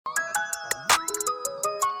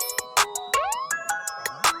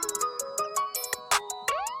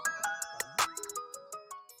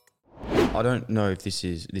I don't know if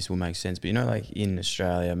this will make sense, but you know, like in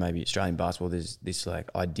Australia, maybe Australian basketball, there's this like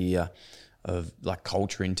idea of like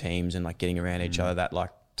culture in teams and like getting around each other, that like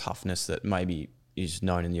toughness that maybe is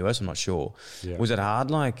known in the US. I'm not sure. Yeah. Was it hard,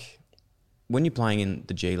 like when you're playing in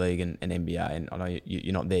the G League and NBA, and I know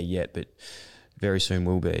you're not there yet, but very soon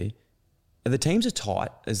will be, are the teams as tight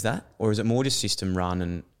as that, or is it more just system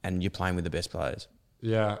run and you're playing with the best players?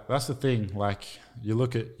 Yeah, that's the thing. Like you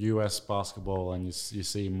look at US basketball and you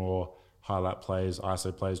see more highlight plays,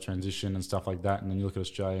 ISO plays, transition and stuff like that. And then you look at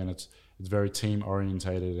Australia and it's very team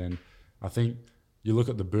orientated. And I think you look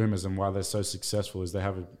at the Boomers and why they're so successful is they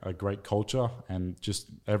have a great culture and just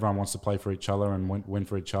everyone wants to play for each other and win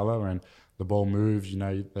for each other. And the ball moves, you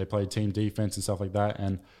know, they play team defense and stuff like that.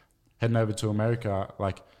 And heading over to America,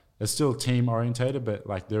 like, it's still team orientated, but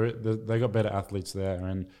like they got better athletes there,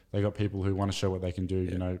 and they got people who want to show what they can do.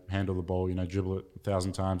 You know, handle the ball, you know, dribble it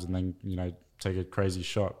 1,000 times, and then take a crazy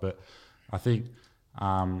shot. But I think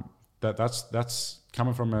that's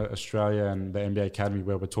coming from Australia and the NBA Academy,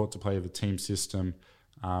 where we're taught to play the team system.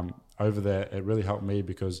 Over there, it really helped me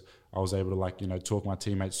because I was able to talk my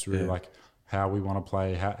teammates through like how we want to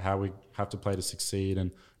play, how we have to play to succeed,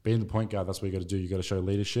 and being the point guard, that's what you got to do. You got to show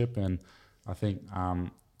leadership, and I think.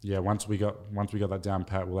 Once we got that down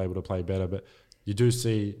pat, we're able to play better. But you do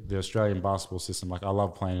see the Australian basketball system. Like, I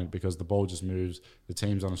love playing it because the ball just moves, the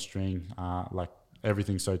team's on a string, like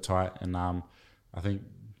everything's so tight. And I think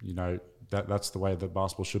that's the way that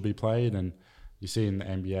basketball should be played. And you see in the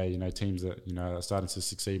NBA, teams that are starting to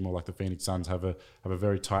succeed more, like the Phoenix Suns, have a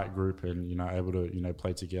very tight group and able to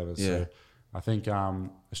play together. Yeah. So I think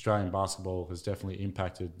Australian basketball has definitely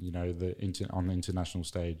impacted, on the international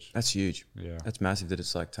stage. That's huge. Yeah, that's massive that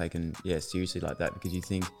it's like taken seriously like that, because you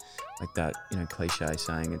think like that cliche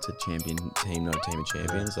saying it's a champion team, not a team of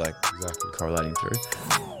champions, exactly correlating through.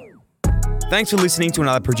 Thanks for listening to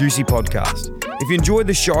another Producy podcast. If you enjoyed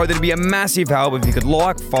the show, that'd be a massive help if you could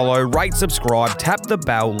like, follow, rate, subscribe, tap the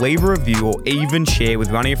bell, leave a review, or even share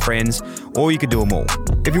with one of your friends, or you could do them all.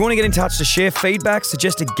 If you want to get in touch to share feedback,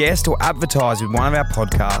 suggest a guest, or advertise with one of our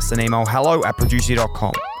podcasts, then email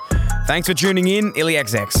hello@producy.com. Thanks for tuning in.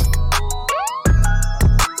 IllyXX.